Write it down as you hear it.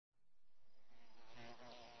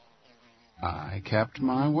I kept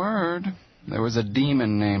my word. There was a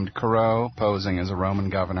demon named Corot posing as a Roman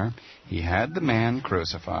governor. He had the man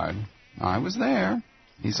crucified. I was there.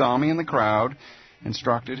 He saw me in the crowd,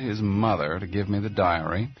 instructed his mother to give me the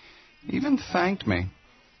diary, even thanked me.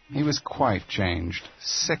 He was quite changed,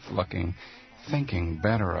 sick-looking, thinking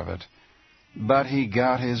better of it. But he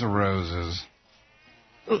got his roses.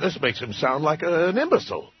 Well, this makes him sound like an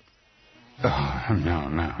imbecile. Oh,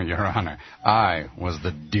 no, Your Honor. I was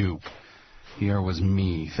the dupe. Here was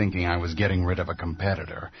me thinking I was getting rid of a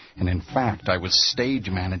competitor, and in fact I was stage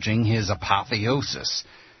managing his apotheosis.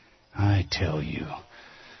 I tell you,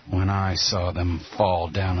 when I saw them fall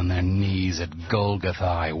down on their knees at Golgotha,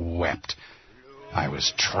 I wept. I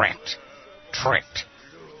was tricked.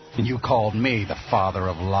 And you called me the father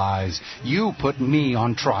of lies. You put me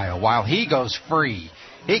on trial while he goes free.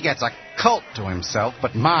 He gets a cult to himself,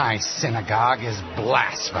 but my synagogue is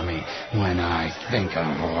blasphemy when I think of...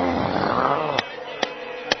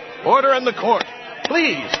 Order in the court.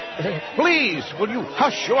 Please, will you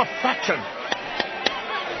hush your faction?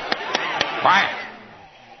 Quiet.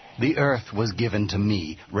 The earth was given to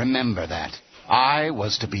me. Remember that. I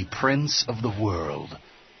was to be prince of the world.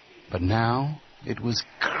 But now it was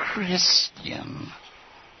Christian.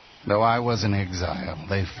 Though I was in exile,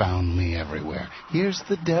 they found me everywhere. Here's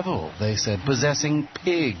the devil, they said, possessing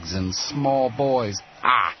pigs and small boys.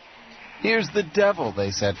 Ah! Here's the devil,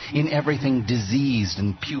 they said, in everything diseased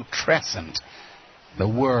and putrescent. The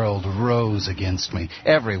world rose against me,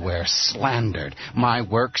 everywhere slandered, my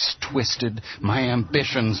works twisted, my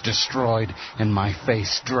ambitions destroyed, and my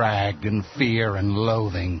face dragged in fear and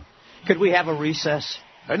loathing. Could we have a recess?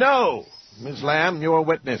 No, Ms. Lamb, you're a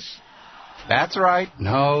witness. That's right,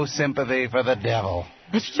 no sympathy for the devil.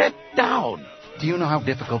 Sit down. Do you know how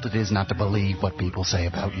difficult it is not to believe what people say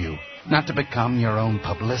about you? Not to become your own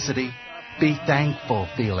publicity? Be thankful,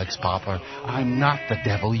 Felix Popper. I'm not the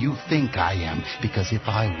devil you think I am, because if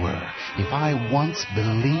I once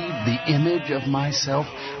believed the image of myself,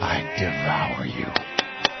 I'd devour you.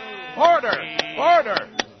 Order!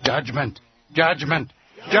 Judgment!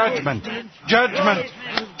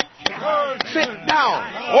 Sit down!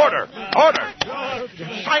 Order!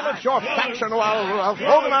 Silence your faction or I'll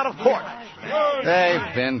throw them out of court.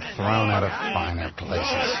 They've been thrown out of finer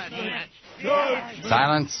places.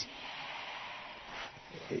 Silence!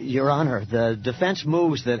 Your Honor, the defense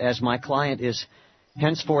moves that as my client is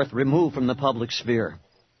henceforth removed from the public sphere,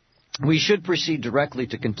 we should proceed directly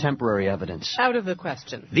to contemporary evidence. Out of the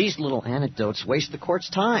question. These little anecdotes waste the court's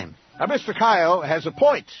time. Mr. Kyle has a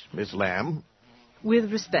point, Miss Lamb.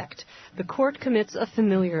 With respect, the court commits a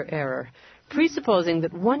familiar error, presupposing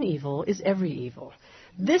that one evil is every evil.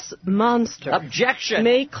 This monster Objection!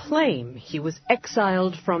 May claim he was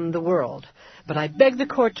exiled from the world, but I beg the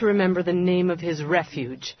court to remember the name of his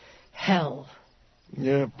refuge, hell.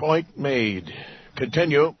 Point made.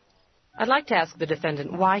 Continue. I'd like to ask the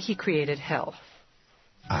defendant why he created hell.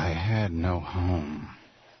 I had no home.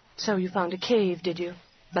 So you found a cave, did you?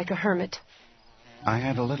 Like a hermit? I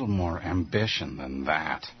had a little more ambition than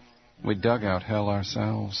that. We dug out hell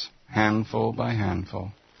ourselves, handful by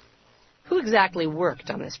handful. Who exactly worked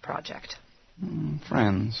on this project?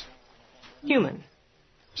 Friends. Human?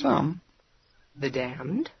 Some. The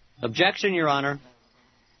damned? Objection, Your Honor.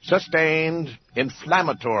 Sustained.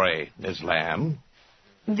 Inflammatory, Miss Lamb.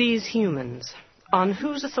 These humans, on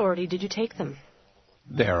whose authority did you take them?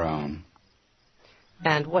 Their own.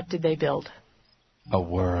 And what did they build? A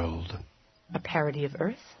world. A parody of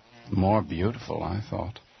Earth? More beautiful, I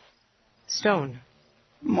thought. Stone?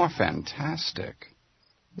 More fantastic.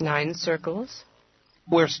 9 circles?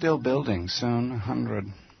 We're still building, soon 100.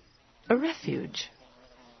 A refuge?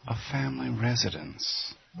 A family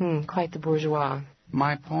residence. Quite the bourgeois.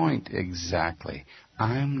 My point exactly.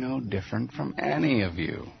 I'm no different from any of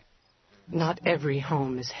you. Not every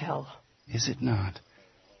home is hell. Is it not?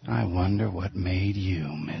 I wonder what made you,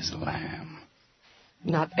 Miss Lamb.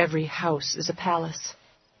 Not every house is a palace.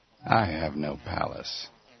 I have no palace.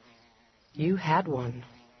 You had one.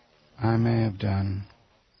 I may have done.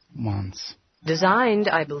 Once. Designed,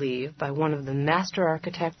 I believe, by one of the master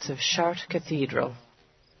architects of Chartres Cathedral.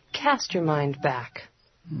 Cast your mind back.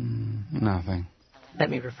 Nothing. Let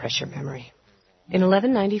me refresh your memory. In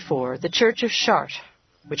 1194, the church of Chartres,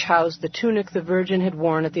 which housed the tunic the Virgin had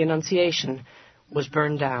worn at the Annunciation, was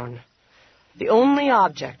burned down. The only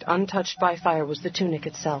object untouched by fire was the tunic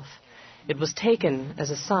itself. It was taken as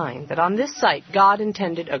a sign that on this site God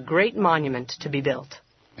intended a great monument to be built.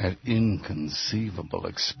 At inconceivable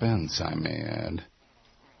expense, I may add.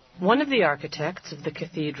 One of the architects of the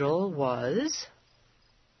cathedral was...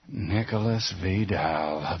 Nicholas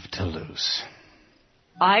Vidal of Toulouse.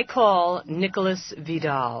 I call Nicholas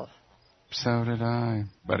Vidal. So did I,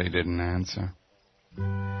 but he didn't answer.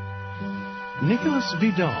 Nicholas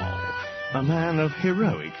Vidal, a man of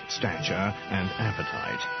heroic stature and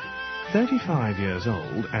appetite. 35 years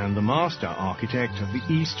old and the master architect of the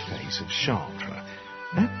east face of Chartres.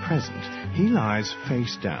 At present, he lies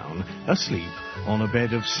face down, asleep on a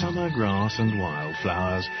bed of summer grass and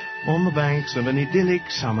wildflowers, on the banks of an idyllic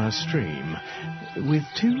summer stream, with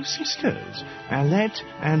two sisters, Alette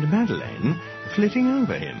and Madeleine, flitting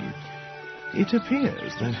over him. It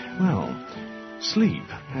appears that, well, sleep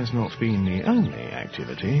has not been the only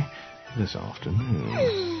activity this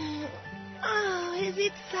afternoon. Is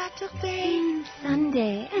it Saturday?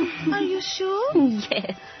 Sunday. Are you sure?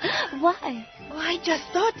 Yes. Why? Oh, I just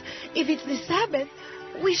thought if it's the Sabbath,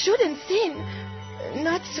 we shouldn't sin.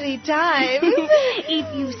 Not 3 times.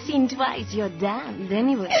 If you've seen twice, you're damned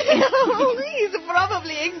anyway. He's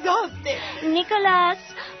probably exhausted. Nicholas,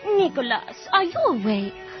 are you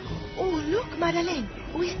awake? Oh, look, Madeleine.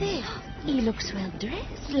 Who is there? He looks well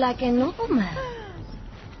dressed, like a nobleman.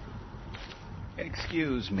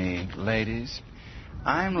 Excuse me, ladies.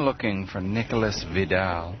 I'm looking for Nicholas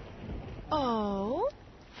Vidal. Oh?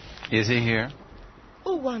 Is he here?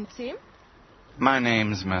 Who wants him? My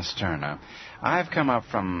name's Masterna. I've come up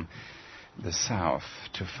from the south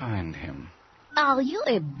to find him. Are you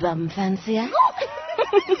a bum fancier?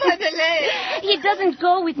 Madeleine! He doesn't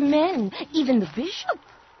go with men, even the bishop.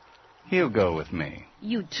 He'll go with me.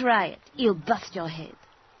 You try it. He'll bust your head.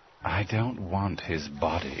 I don't want his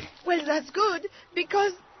body. Well, that's good,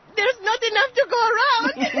 because there's not enough to go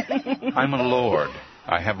around. I'm a lord.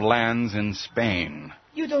 I have lands in Spain.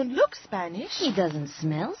 You don't look Spanish. He doesn't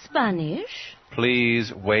smell Spanish.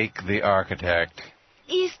 Please wake the architect.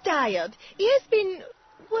 He's tired. He has been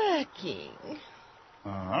working.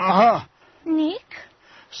 Aha! Nick?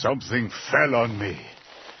 Something fell on me.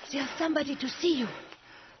 There's somebody to see you.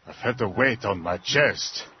 I felt a weight on my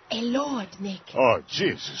chest. A lord, Nick. Oh,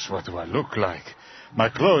 Jesus, what do I look like? My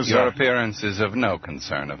clothes Your are... appearance is of no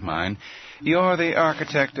concern of mine. You're the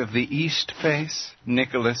architect of the east face,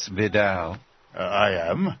 Nicholas Vidal. I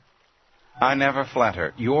am? I never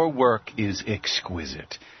flatter. Your work is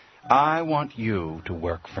exquisite. I want you to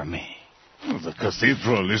work for me. The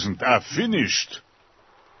cathedral isn't half finished.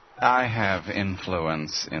 I have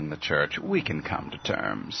influence in the church. We can come to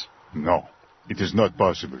terms. No, it is not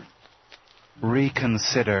possible.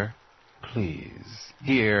 Reconsider, please.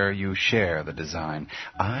 Here you share the design.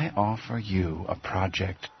 I offer you a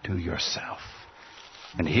project to yourself.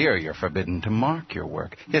 And here you're forbidden to mark your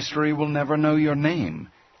work. History will never know your name.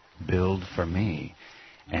 Build for me,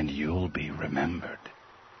 and you'll be remembered.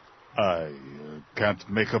 I can't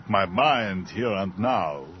make up my mind here and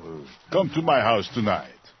now. Come to my house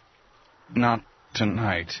tonight. Not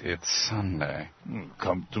tonight. It's Sunday.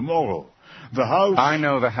 Come tomorrow. The house... I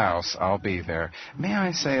know the house. I'll be there. May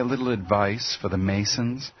I say a little advice for the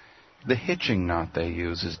masons? The hitching knot they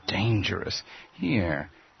use is dangerous. Here,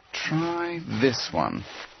 try this one.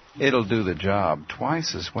 It'll do the job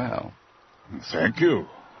twice as well. Thank you.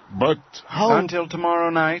 But how... Until tomorrow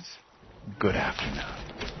night, good afternoon.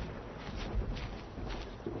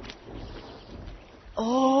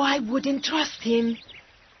 Oh, I wouldn't trust him.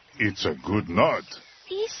 It's a good knot.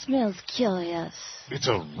 He smells curious. It's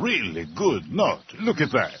a really good knot. Look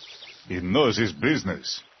at that. He knows his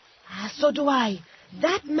business. So do I.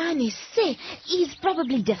 That man is sick. He's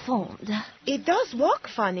probably deformed. It does walk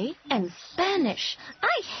funny. And Spanish.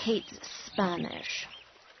 I hate Spanish.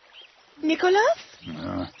 Nicholas?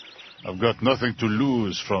 I've got nothing to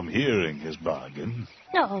lose from hearing his bargain.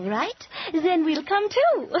 All right. Then we'll come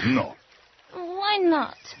too. No. Why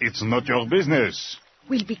not? It's not your business.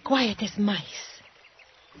 We'll be quiet as mice.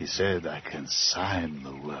 He said I can sign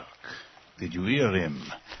the work. Did you hear him?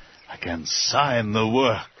 I can sign the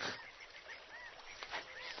work.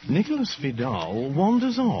 Nicholas Vidal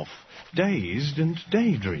wanders off, dazed and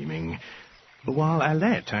daydreaming, while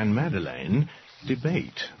Alette and Madeleine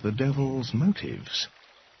debate the devil's motives.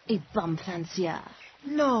 A bum fancier.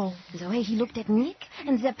 No. The way he looked at Nick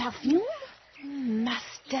and the perfume?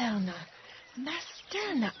 Masterna.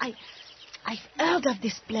 I've heard of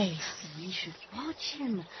this place. We should watch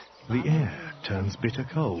him. The air turns bitter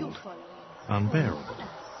cold, unbearable.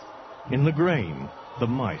 In the grain, the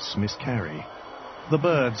mice miscarry. The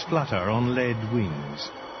birds flutter on lead wings.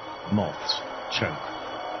 Moths choke.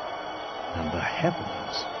 And the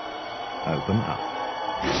heavens open up.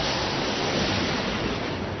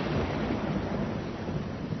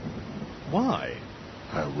 Why?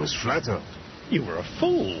 I was flattered. You were a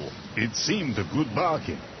fool. It seemed a good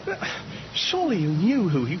bargain. Surely you knew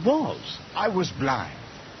who he was. I was blind.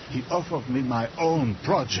 He offered me my own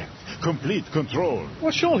project, complete control.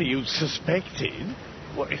 Well, surely you suspected.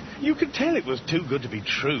 Well, you could tell it was too good to be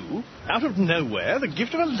true. Out of nowhere, the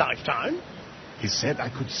gift of a lifetime. He said I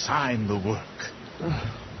could sign the work.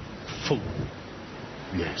 Fool.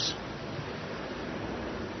 Yes.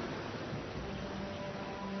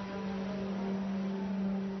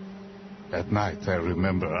 At night, I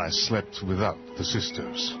remember I slept without the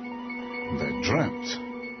sisters. And I dreamt.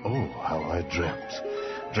 Oh, how I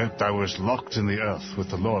dreamt. Dreamt I was locked in the earth with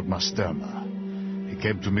the Lord Masterna. He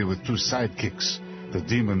came to me with two sidekicks, the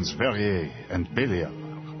demons Verrier and Belial.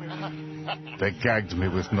 They gagged me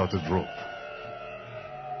with knotted rope.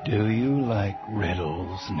 Do you like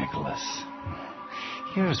riddles, Nicholas?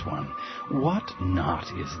 Here's one. What knot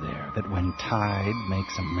is there that when tied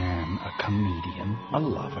makes a man a comedian, a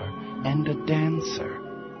lover, and a dancer?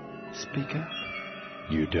 Speak up.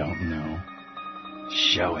 You don't know?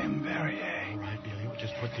 Show him, Verrier. All right, Billy, we'll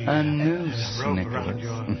just put A noose, rope Nicholas. around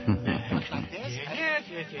your...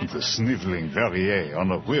 The sniveling Verrier,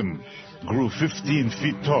 on a whim, grew 15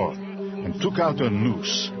 feet tall and took out a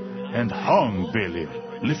noose and hung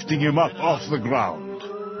Belial, lifting him up off the ground.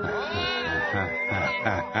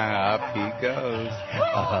 Up he goes.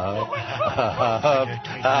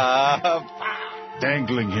 Up.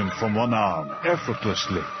 Dangling him from one arm,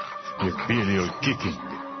 effortlessly, with Belial kicking.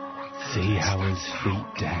 See how his feet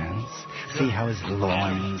dance? See how his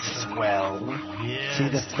loins swell? See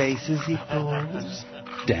the faces he pulls?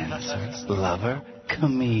 Dancer, lover,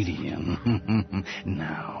 comedian.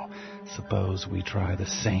 Now, suppose we try the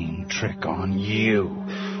same trick on you.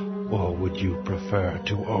 Or would you prefer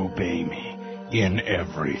to obey me in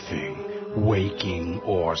everything, waking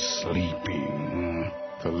or sleeping?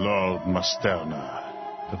 The Lord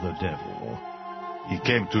Masterna, The devil. he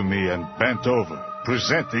came to me and bent over,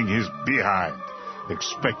 presenting his behind,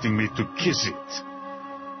 expecting me to kiss it.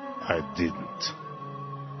 I didn't.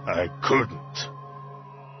 I couldn't.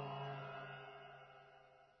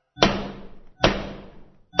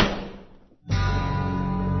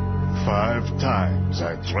 Five times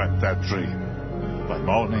I dreamt that dream. By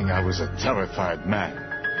morning I was a terrified man.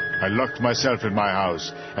 I locked myself in my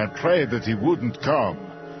house and prayed that he wouldn't come.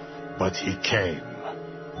 But he came.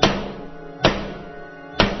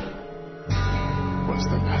 Was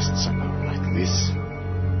the last summer like this?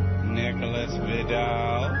 Nicholas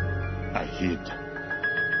Vidal. I hid.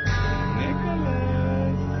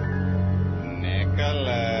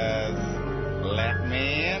 Nicholas. Let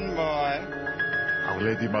me in, boy. Our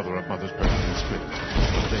Lady Mother of Mother's perfect splendor.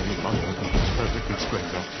 Our Lady Mother of Mother's perfect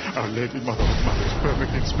splendor. Our Lady Mother of Mother's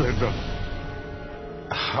perfect splendor.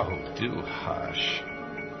 Oh, do hush.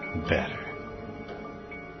 Better.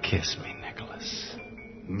 Kiss me, Nicholas.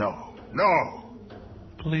 No. No.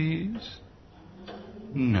 Please?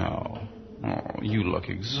 No. Oh, you look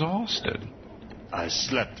exhausted. I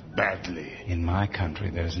slept badly. In my country,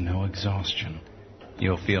 there's no exhaustion.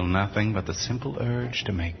 You'll feel nothing but the simple urge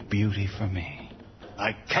to make beauty for me.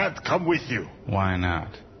 I can't come with you. Why not?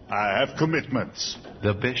 I have commitments.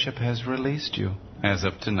 The bishop has released you as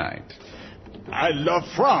of tonight. I love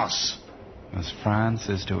France. As France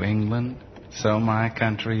is to England, so my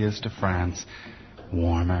country is to France.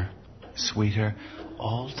 Warmer, sweeter,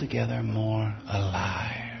 altogether more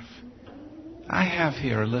alive. I have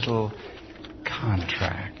here a little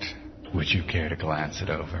contract. Would you care to glance it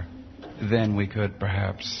over? Then we could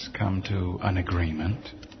perhaps come to an agreement.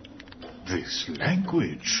 This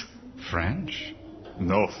language. French?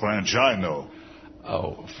 No French I know.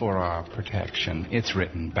 Oh, for our protection. It's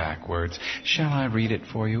written backwards. Shall I read it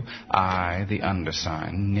for you? I, the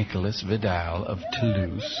undersigned, Nicholas Vidal of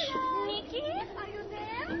Toulouse. Nicky, are you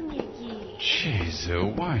there? Nicky.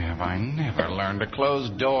 Jesu, why have I never learned to close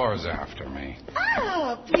doors after me?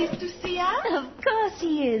 Ah, pleased to see us. Of course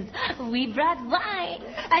he is. We brought wine.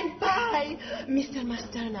 And pie. Mr.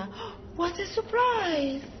 Masterna, what a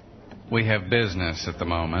surprise. We have business at the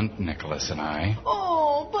moment, Nicholas and I.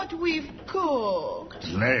 Oh, but we've cooked.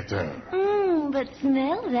 Later. But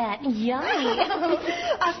smell that. Yummy.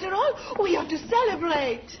 After all, we have to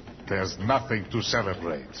celebrate. There's nothing to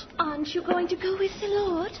celebrate. Aren't you going to go with the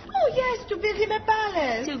Lord? Oh, yes, to build him a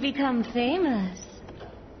palace. To become famous.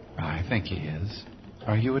 I think he is.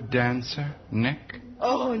 Are you a dancer, Nick?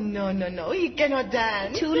 Oh, no, he cannot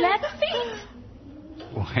dance. To left feet.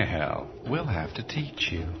 Well, we'll have to teach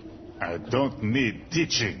you. I don't need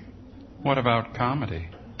teaching. What about comedy?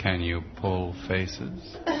 Can you pull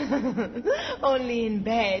faces? Only in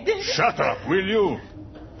bed. Shut up, will you?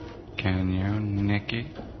 Can you,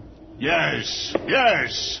 Nicky? Yes.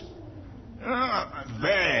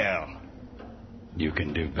 There. You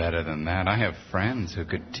can do better than that. I have friends who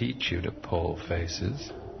could teach you to pull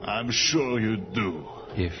faces. I'm sure you do.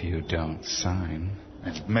 If you don't sign.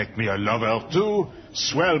 And make me a lover too?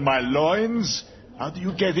 Swell my loins? How do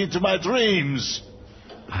you get into my dreams?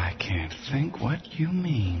 I can't think what you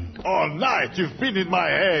mean. All night you've been in my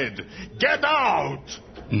head. Get out!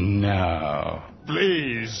 No.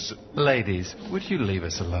 Please. Ladies, would you leave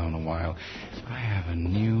us alone a while? I have a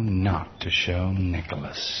new knot to show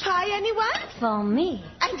Nicholas. Pie, anyone? For me.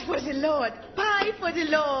 And for the Lord. Pie for the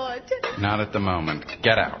Lord. Not at the moment.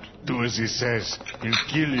 Get out. Do as he says. He'll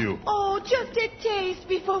kill you. Oh, just a taste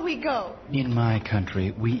before we go. In my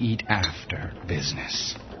country, we eat after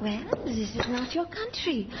business. Well, this is not your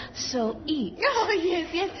country, so eat. Oh,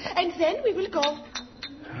 yes. And then we will go.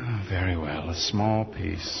 Oh, very well. A small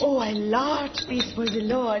piece. Oh, a large piece for the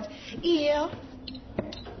Lord. Here.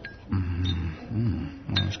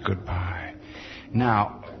 That's good pie.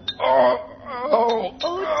 Now, Oh,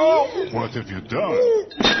 dear. What have you done?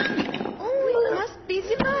 Oh, it must be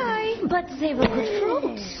the pie. But they were good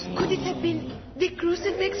fruits. Could it have been the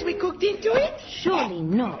crucifix we cooked into it? Surely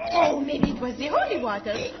not. Oh, maybe it was the holy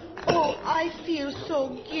water. Oh, I feel so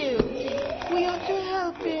guilty. We ought to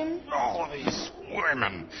help him. oh, these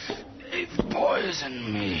women. They've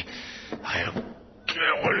poisoned me. I'll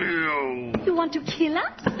kill you. You want to kill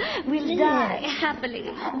us? We'll die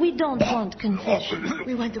happily. We don't want confessions.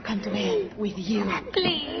 We want to come to hell with you.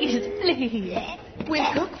 Please.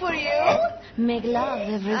 We'll cook for you. Make love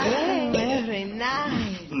every day. Very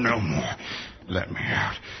nice. No more. Let me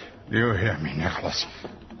out. You hear me, Nicholas?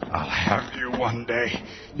 I'll have you one day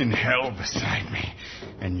in hell beside me,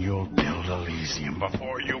 and you'll build Elysium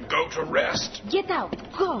before you go to rest. Get out.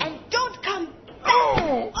 Go. And don't come.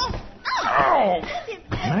 Oh! Oh!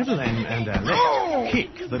 Madeleine and Alette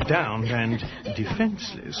kick the downed and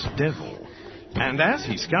defenseless devil. And as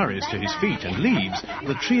he scurries to his feet and leaves,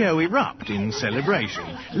 the trio erupt in celebration,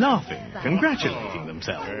 laughing, congratulating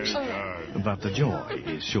themselves. But the joy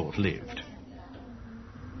is short-lived.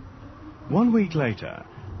 1 week later,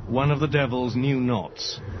 one of the devil's new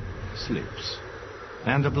knots slips,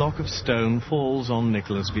 and a block of stone falls on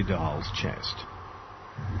Nicholas Vidal's chest.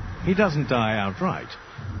 He doesn't die outright.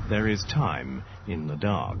 There is time in the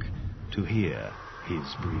dark to hear his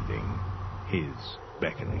breathing, his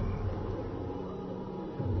beckoning.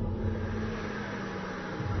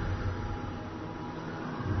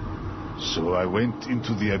 So I went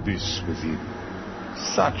into the abyss with him.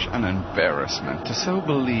 Such an embarrassment. To so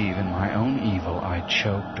believe in my own evil, I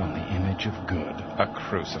choked on the image of good, a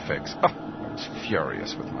crucifix. Oh, I was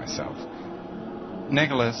furious with myself.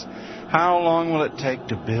 Nicholas, how long will it take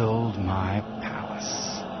to build my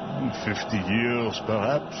palace? 50 years,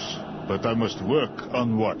 perhaps. But I must work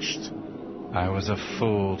unwatched. I was a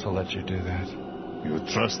fool to let you do that. You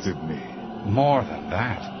trusted me. More than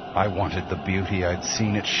that, I wanted the beauty I'd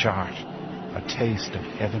seen at Chartres, a taste of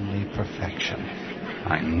heavenly perfection.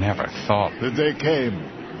 I never thought... The day came.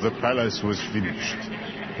 The palace was finished.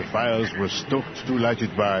 The fires were stoked to light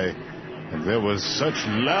it by, and there was such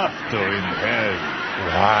laughter in hell.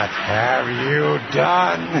 What have you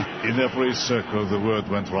done? In every circle the word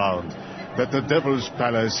went round that the devil's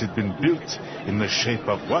palace had been built in the shape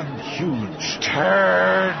of one huge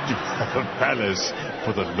Turd! a palace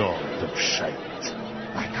for the Lord of Shite.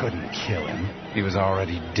 I couldn't kill him. He was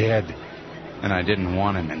already dead, and I didn't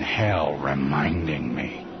want him in hell reminding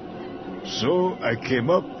me. So I came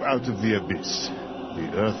up out of the abyss.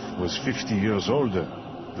 The earth was 50 years older.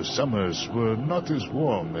 The summers were not as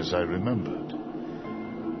warm as I remembered.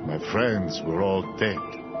 My friends were all dead.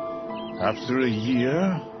 After a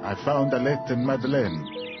year, I found Alette and Madeleine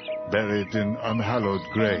buried in unhallowed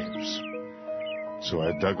graves. So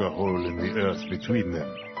I dug a hole in the earth between them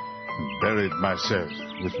and buried myself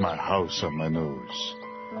with my house on my nose.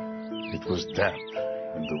 It was damp,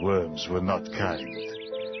 and the worms were not kind.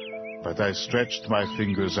 But I stretched my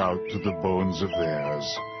fingers out to the bones of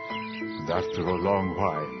theirs, and after a long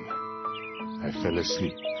while, I fell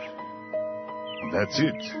asleep. That's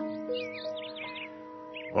it.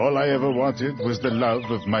 All I ever wanted was the love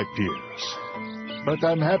of my peers. But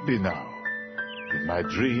I'm happy now. In my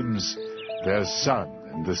dreams, there's sun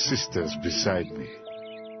and the sisters beside me.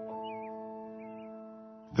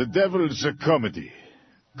 The devil's a comedy.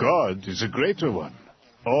 God is a greater one.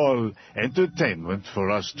 All entertainment for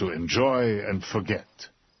us to enjoy and forget.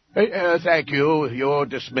 Thank you. You're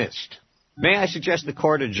dismissed. May I suggest the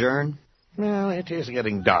court adjourn? Well, it is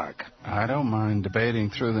getting dark. I don't mind debating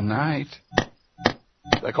through the night.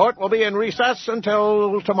 The court will be in recess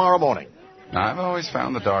until tomorrow morning. I've always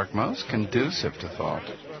found the dark most conducive to thought.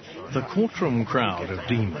 The courtroom crowd of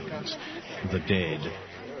demons, the dead,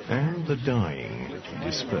 and the dying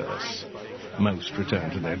disperse. Most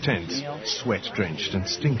return to their tents, sweat-drenched and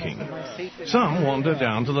stinking. Some wander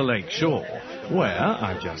down to the lake shore, where,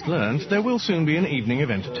 I've just learned, there will soon be an evening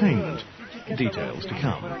of entertainment. Details to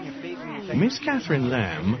come. Miss Catherine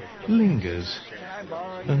Lamb lingers.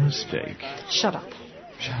 A mistake. Shut up.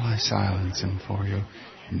 Shall I silence him for you,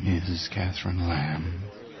 Mrs. Catherine Lamb?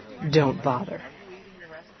 Don't bother.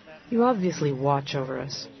 You obviously watch over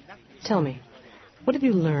us. Tell me, what have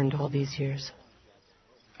you learned all these years?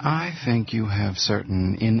 I think you have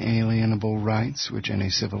certain inalienable rights which any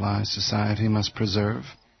civilized society must preserve.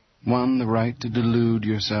 1, the right to delude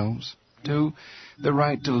yourselves. 2, the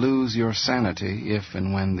right to lose your sanity if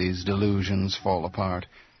and when these delusions fall apart.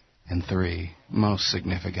 And 3, most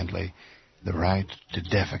significantly, the right to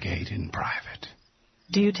defecate in private.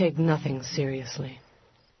 Do you take nothing seriously?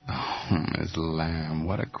 Oh, Miss Lamb,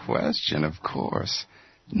 what a question, of course.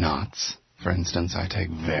 Knots, for instance, I take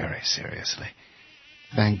very seriously.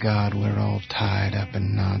 Thank God we're all tied up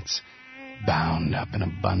in knots, bound up in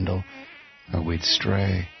a bundle, or we'd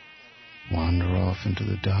stray, wander off into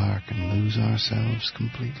the dark and lose ourselves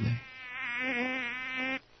completely.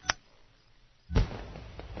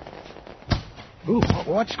 Ooh,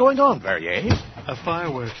 what's going on, Verrier? A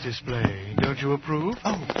fireworks display. Don't you approve?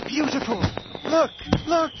 Oh, beautiful. Look,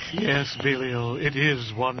 look. Yes, Belial, it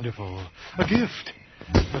is wonderful. A gift.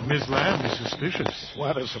 But Miss Lamb is suspicious.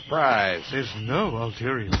 What a surprise. There's no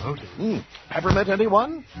ulterior motive. Ever met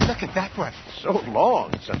anyone? Look at that one. So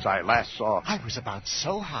long since I last saw... I was about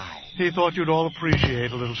so high. He thought you'd all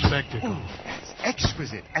appreciate a little spectacle. Ooh, that's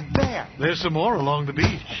exquisite. And there. There's some more along the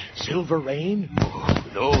beach. Silver Rain?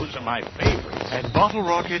 Ooh, those are my favorites. And bottle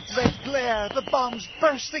rockets. Red glare, the bombs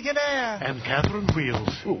bursting in air. And Catherine wheels.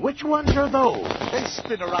 Ooh, which ones are those? They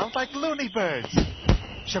spin around like loony birds.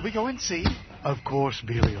 Shall we go and see? Of course,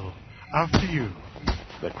 Belial. After you.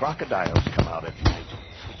 The crocodiles come out at night.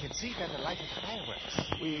 We can see by the light of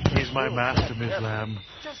fireworks. He's my master, Miss Lamb.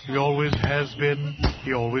 He always has been.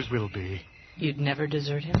 He always will be. You'd never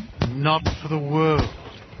desert him? Not for the world.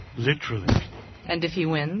 Literally. And if he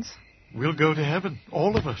wins? We'll go to heaven.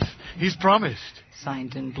 All of us. He's promised.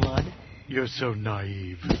 Signed in blood? You're so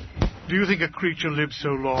naive. Do you think a creature lives so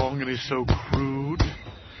long and is so crude?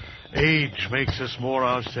 Age makes us more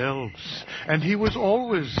ourselves, and he was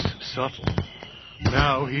always subtle.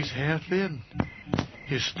 Now he's hair-thin.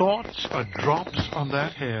 His thoughts are drops on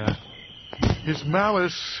that hair. His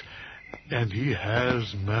malice, and he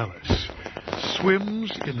has malice,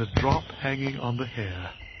 swims in the drop hanging on the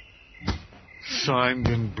hair. Signed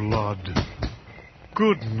in blood.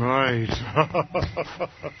 Good night.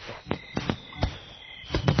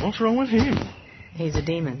 What's wrong with him? He's a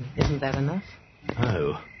demon. Isn't that enough?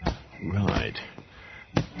 Oh, right.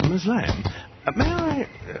 Miss Lamb, may I...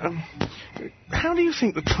 how do you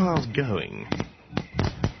think the trial's going?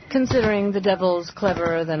 Considering the devil's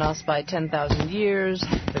cleverer than us by 10,000 years,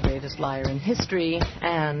 the greatest liar in history,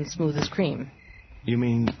 and smooth as cream. You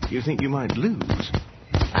mean you think you might lose?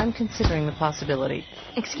 I'm considering the possibility.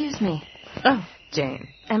 Excuse me. Oh, Jane.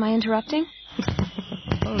 Am I interrupting?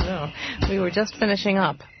 Oh, no. We were just finishing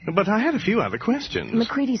up. But I had a few other questions.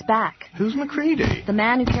 Macready's back. Who's Macready? The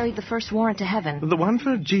man who carried the first warrant to heaven. The one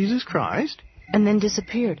for Jesus Christ? And then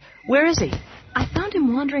disappeared. Where is he? I found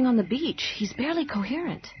him wandering on the beach. He's barely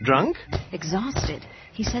coherent. Drunk? Exhausted.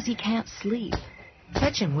 He says he can't sleep.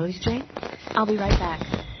 Fetch him, will you, Jane? I'll be right back.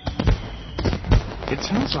 It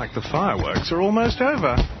sounds like the fireworks are almost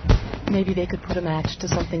over. Maybe they could put a match to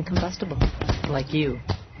something combustible. Like you.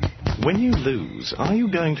 When you lose, are you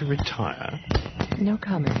going to retire? No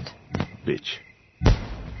comment. Bitch.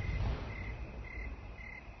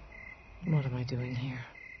 What am I doing here?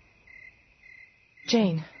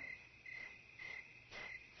 Jane.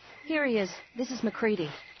 Here he is. This is Macready.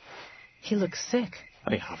 He looks sick.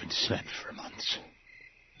 I haven't slept for months.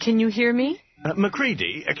 Can you hear me?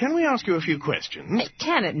 Macready, can we ask you a few questions?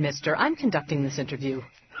 Can it, mister? I'm conducting this interview.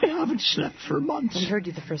 I haven't slept for months. I heard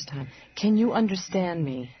you the first time. Can you understand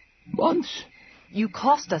me? Months? You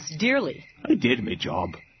cost us dearly. I did my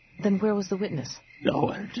job. Then where was the witness?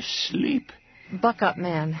 Nowhere to sleep. Buck up,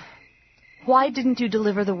 man. Why didn't you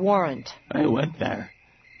deliver the warrant? I went there.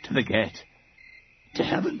 To the gate. To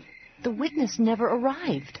heaven. The witness never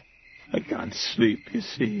arrived. I can't sleep, you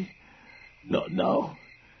see. Not now.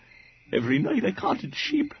 Every night I counted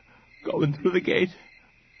sheep going through the gate.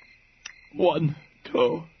 1,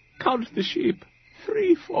 2, count the sheep.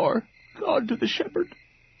 3, 4, gone to the shepherd.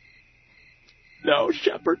 No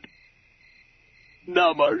shepherd.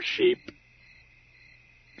 No more sheep.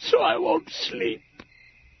 So I won't sleep.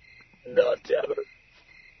 Not ever.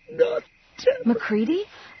 Not ever. Macready?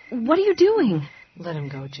 What are you doing? Let him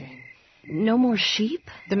go, Jane. No more sheep?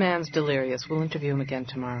 The man's delirious. We'll interview him again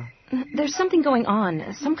tomorrow. There's something going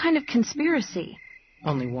on. Some kind of conspiracy.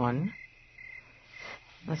 Only one.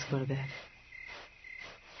 Let's go to bed.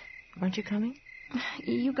 Aren't you coming?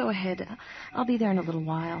 You go ahead. I'll be there in a little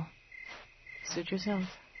while. Suit yourself.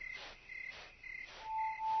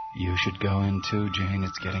 You should go in too, Jane.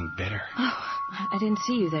 It's getting bitter. Oh, I didn't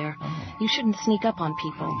see you there. Oh. You shouldn't sneak up on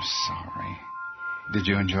people. I'm sorry. Did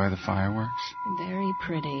you enjoy the fireworks? Very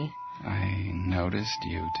pretty. I noticed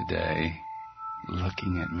you today,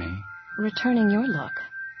 looking at me. Returning your look.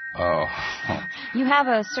 Oh. You have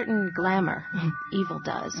a certain glamour. Evil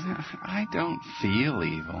does. I don't feel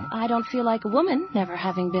evil. I don't feel like a woman, never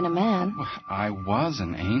having been a man. I was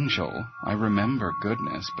an angel. I remember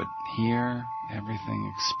goodness, but here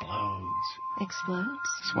everything explodes. Explodes?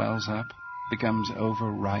 Swells up, becomes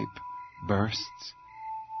overripe, bursts.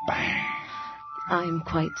 Bang! I'm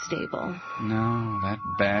quite stable. No, that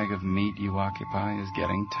bag of meat you occupy is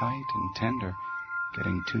getting tight and tender,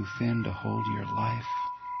 getting too thin to hold your life.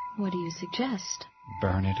 What do you suggest?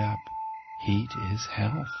 Burn it up. Heat is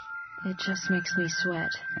health. It just makes me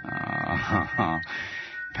sweat.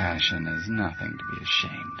 Passion is nothing to be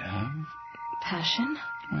ashamed of. Passion?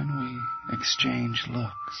 When we exchange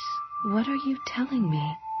looks. What are you telling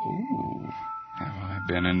me? Ooh, have I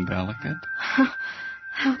been indelicate?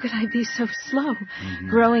 How could I be so slow?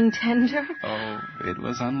 Growing tender? Oh, it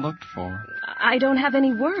was unlooked for. I don't have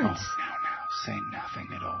any words. Oh, now, say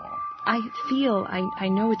nothing at all. I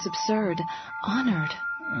know it's absurd. Honored.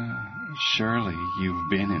 Surely you've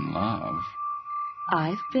been in love.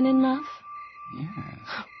 I've been in love?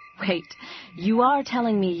 Yes. Wait, you are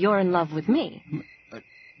telling me you're in love with me?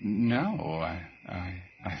 No, I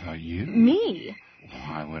thought you... Me?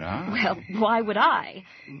 Why would I? Well, why would I?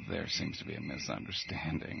 There seems to be a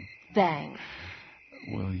misunderstanding. Bang.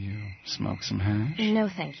 Will you smoke some hash? No,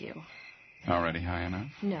 thank you. Already high enough?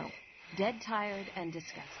 No. Dead tired and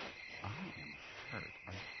disgusted. I am hurt.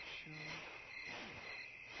 Are you sure?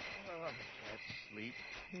 I can't sleep.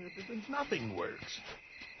 Nothing works.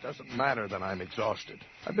 Doesn't matter that I'm exhausted.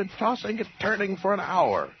 I've been tossing and turning for an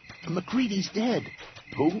hour. McCready's dead.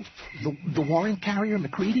 Who? The warrant carrier,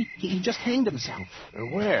 McCready. He just hanged himself.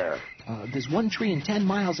 Where? There's one tree in 10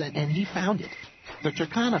 miles, and he found it. The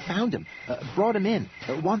Turkana found him, brought him in,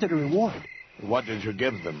 wanted a reward. What did you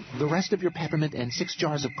give them? The rest of your peppermint and 6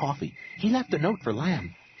 jars of coffee. He left a note for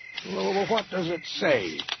Lamb. Well, what does it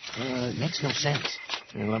say? It makes no sense.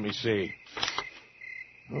 Here, let me see.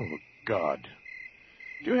 Oh, God.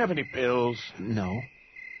 Do you have any pills? No.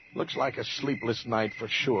 Looks like a sleepless night for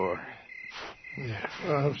sure. Yeah.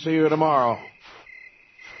 I'll see you tomorrow.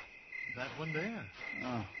 That one there.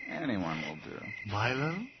 Oh, anyone will do.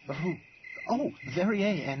 Milo? Who? Oh,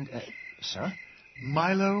 Verrier and, sir?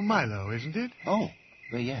 Milo, isn't it? Oh,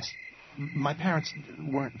 yes. My parents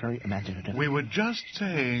weren't very imaginative. We were just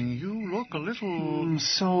saying you look a little...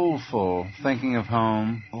 soulful. Thinking of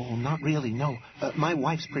home. Oh, not really, no. My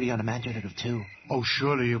wife's pretty unimaginative, too. Oh,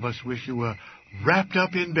 surely you must wish you were wrapped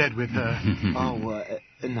up in bed with her.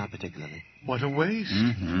 Not particularly. What a waste.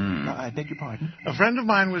 I beg your pardon? A friend of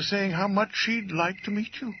mine was saying how much she'd like to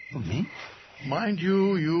meet you. Oh, me? Mind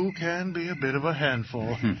you can be a bit of a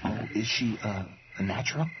handful. Oh, is she, a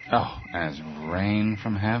natural? Oh, as rain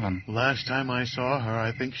from heaven. Last time I saw her,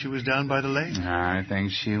 I think she was down by the lake. I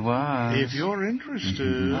think she was. If you're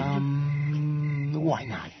interested... Why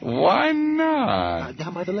not? Why not?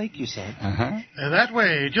 Down by the lake, you said. That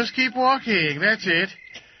way. Just keep walking. That's it.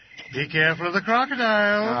 Be careful of the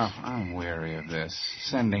crocodiles. Oh, I'm weary of this.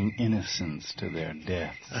 Sending innocents to their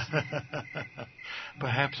deaths.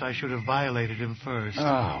 Perhaps I should have violated him first.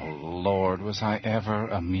 Oh, Lord, was I ever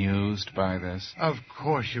amused by this? Of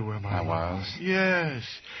course you were, my I was? Yes.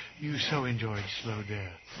 You so enjoyed slow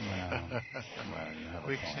death. Well, you have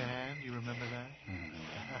Quicksand, you remember that?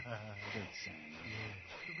 Quicksand.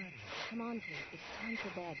 Yeah. Come on, Kate. It's time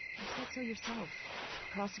for bed. You said so yourself.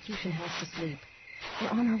 The prosecution has to sleep. We're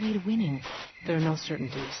on our way to winning. There are no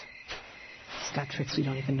certainties. He's got tricks we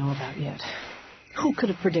don't even know about yet. Who could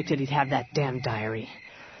have predicted he'd have that damn diary?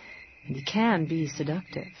 And he can be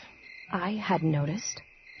seductive. I hadn't noticed.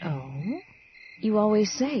 Oh? You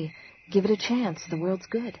always say, give it a chance. The world's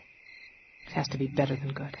good. It has to be better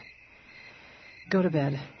than good. Go to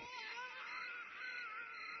bed.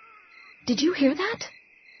 Did you hear that?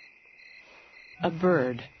 A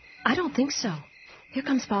bird. I don't think so. Here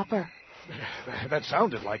comes Popper. That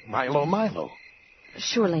sounded like Milo.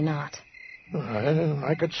 Surely not.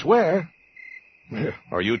 I could swear.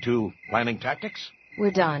 Are you two planning tactics?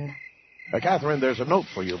 We're done. Catherine, there's a note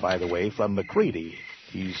for you, by the way, from McCready.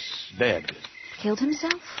 He's dead. Killed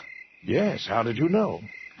himself? Yes, how did you know?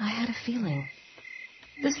 I had a feeling.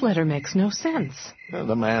 This letter makes no sense.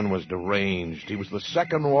 The man was deranged. He was the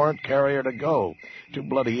second warrant carrier to go. Too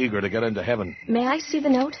bloody eager to get into heaven. May I see the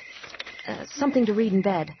note? Something to read in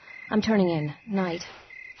bed. I'm turning in. Night.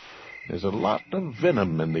 There's a lot of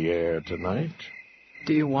venom in the air tonight.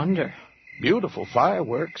 Do you wonder? Beautiful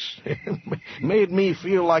fireworks. Made me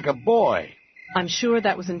feel like a boy. I'm sure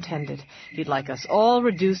that was intended. He'd like us all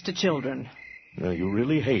reduced to children. Now, you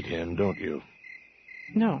really hate him, don't you?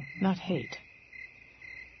 No, not hate.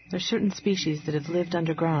 There's certain species that have lived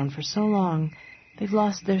underground for so long they've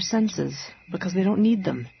lost their senses because they don't need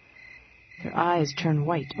them. Their eyes turn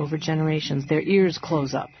white over generations. Their ears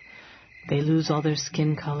close up. They lose all their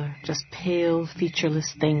skin color, just pale,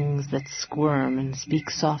 featureless things that squirm and speak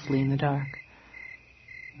softly in the dark.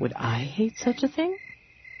 Would I hate such a thing?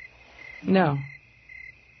 No.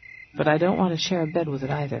 But I don't want to share a bed with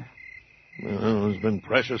it either. Well, there's been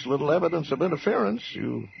precious little evidence of interference.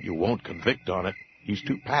 You won't convict on it. He's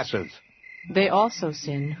too passive. They also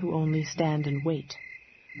sin who only stand and wait.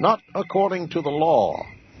 Not according to the law.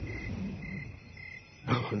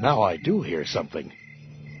 Now I do hear something.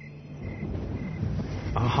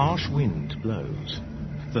 A harsh wind blows.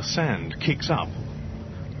 The sand kicks up.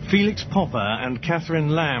 Felix Popper and Catherine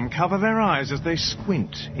Lamb cover their eyes as they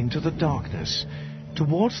squint into the darkness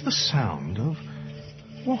towards the sound of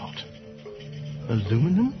what?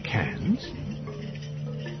 Aluminum cans?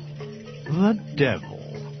 The devil.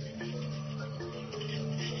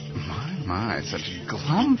 My, such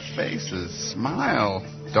glum faces. Smile.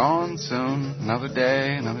 Dawn soon. Another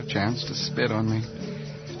day, another chance to spit on me.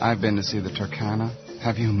 I've been to see the Turkana.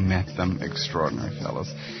 Have you met them? Extraordinary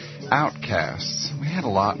fellows. Outcasts. We had a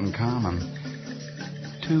lot in common.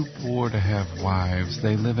 Too poor to have wives.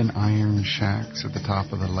 They live in iron shacks at the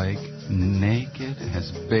top of the lake, naked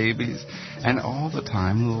as babies, and all the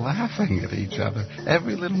time laughing at each other.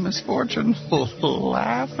 Every little misfortune,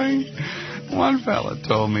 laughing. One fella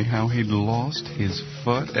told me how he'd lost his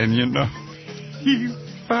foot, and he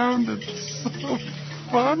found it so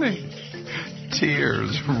funny.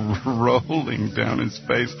 Tears rolling down his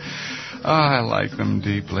face. I like them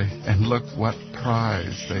deeply. And look what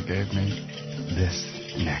prize they gave me. This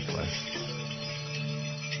necklace.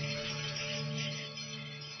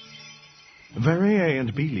 Verrier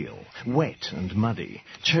and Belial, wet and muddy,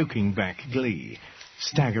 choking back glee,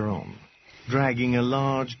 stagger on, dragging a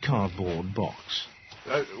large cardboard box.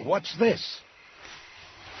 What's this?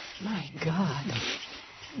 My God.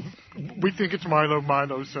 We think it's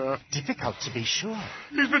Milo, sir. Difficult to be sure.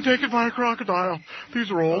 He's been taken by a crocodile. These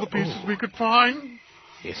are all the pieces we could find.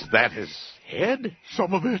 Is that his head?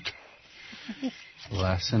 Some of it.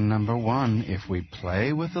 Lesson number 1. If we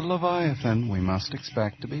play with the Leviathan, we must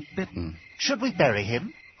expect to be bitten. Should we bury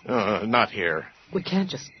him? Not here. We can't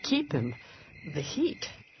just keep him. The heat.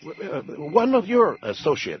 One of your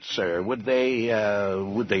associates, sir, would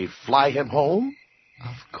they fly him home?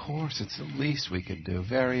 Of course, it's the least we could do.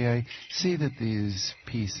 Verrier, see that these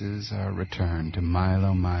pieces are returned to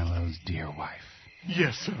Milo's dear wife.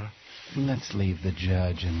 Yes, sir. Let's leave the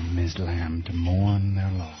judge and Ms. Lamb to mourn their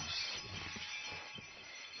loss.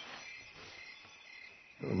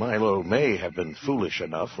 Milo may have been foolish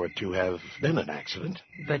enough for it to have been an accident.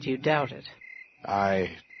 But you doubt it.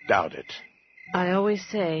 I doubt it. I always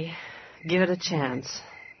say, give it a chance.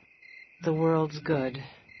 The world's good.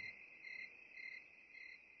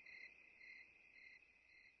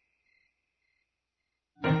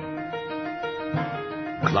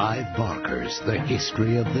 Clive Barker's The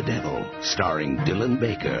History of the Devil, starring Dylan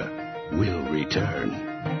Baker, will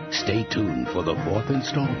return. Stay tuned for the 4th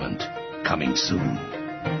installment, coming soon.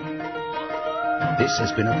 This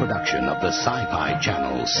has been a production of the Sci-Fi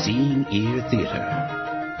Channel Seeing Ear Theater.